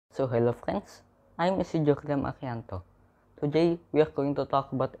So hello friends, I'm Isidro Arianto. Today we are going to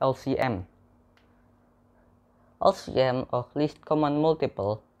talk about LCM. LCM, or least common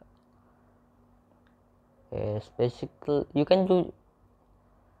multiple, is basically you can do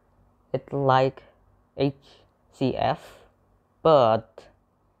it like HCF, but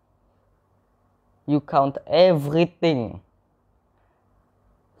you count everything.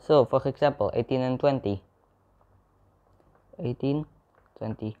 So for example, 18 and 20. 18,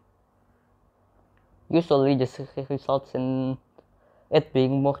 20. Usually this results in it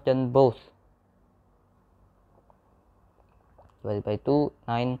being more than both. Divided by 2,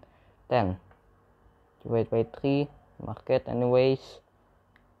 9, 10. Divided by 3, mark it anyways.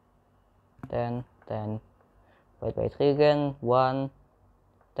 10, 10. Divided by 3 again, 1,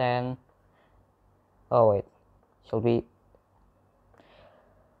 10. Oh wait, shall be.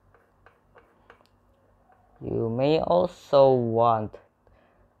 You may also want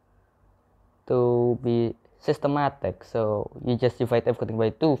to be systematic, so you just divide everything by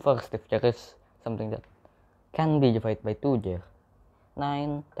 2 first if there is something that can be divided by 2 there.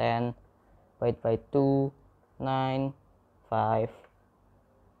 9, 10, divided by 2, 9, 5.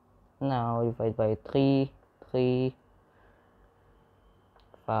 Now divide by 3, 3,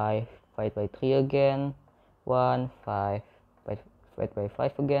 5, divide by 3 again, 1, 5, divide by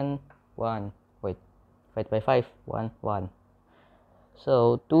 5 again, 1, wait, divide by 5, 1, 1.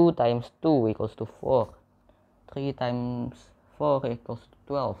 So 2 times 2 equals to 4. 3 times 4 equals to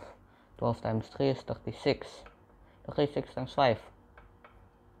 12. 12 times 3 is 36. 36 times 5.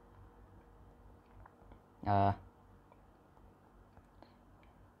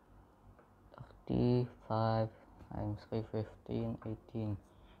 35 times 3, 15, 18.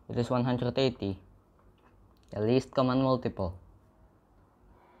 It is 180. The least common multiple.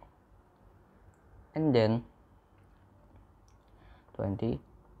 And then 20,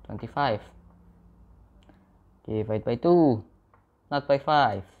 25. Divide by 2, not by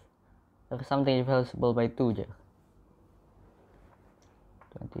 5. There is something divisible by 2 there.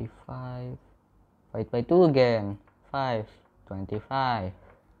 25. Divide by 2 again. 5, 25.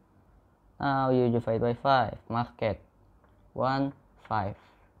 Now you divide by 5. Mark it. 1, 5.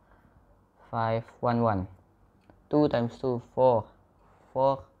 5, 1, 1. 2 times 2, 4.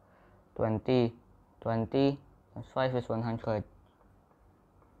 4, 20. 20 times 5 is 100.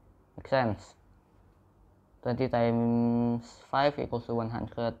 Makes sense. 20 times 5 equals to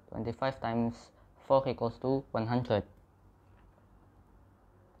 100. 25 times 4 equals to 100.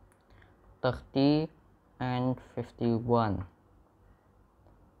 30 and 51.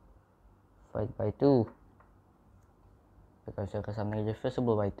 Divide by 2. Because there is something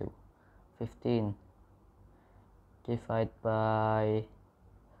divisible by 2. 15. Divide by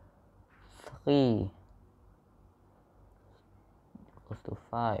 3. Equals to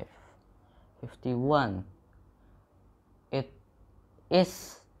 5. 51. It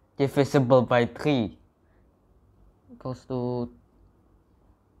is divisible by 3. Equals to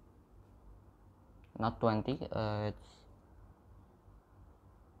not 20. It's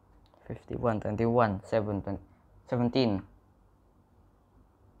 51, 21, 7, 17.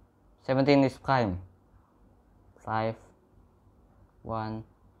 17 is prime. 5, 1,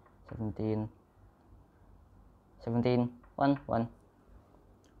 17, 17, 1, 1.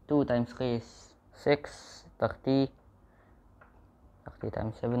 2 times 3 is 6, 30. 30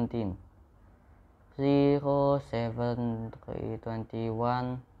 times 17. 0, 7, 3,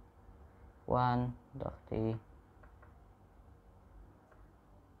 21, 1, 30.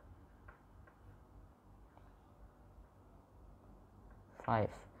 5.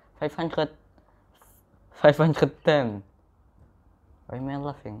 500. 510. Why am I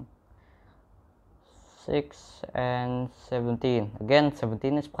laughing? 6 and 17. Again,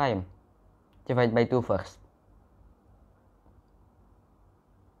 17 is prime. Divide by 2 first.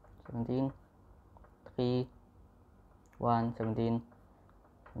 17, 3, 1, 17,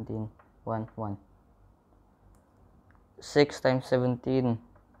 17, 1, 1. 6 times 17.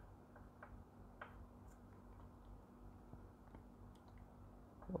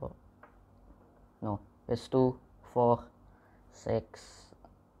 Oh, no, it's 2, 4, 6,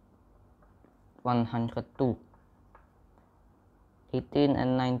 102. 18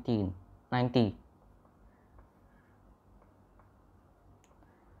 and 19. 90.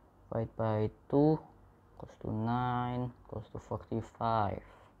 Divide by 2 equals to 9 equals to 45.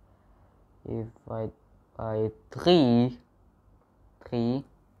 Divide by 3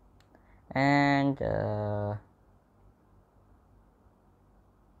 and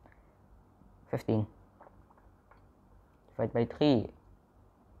 15. Divide by 3.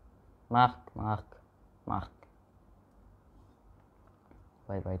 Mark.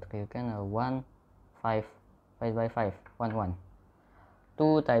 divide by 3 again. 1, 5, divide by 5, 1, 1.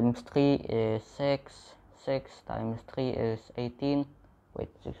 2 times 3 is 6, 6 times 3 is 18, wait,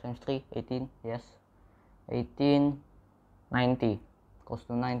 6 times 3, 18, yes, 18, 90, close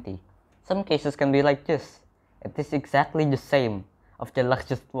to 90. Some cases can be like this. It is exactly the same of the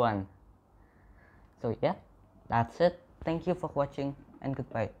largest one. So yeah, that's it. Thank you for watching and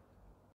goodbye.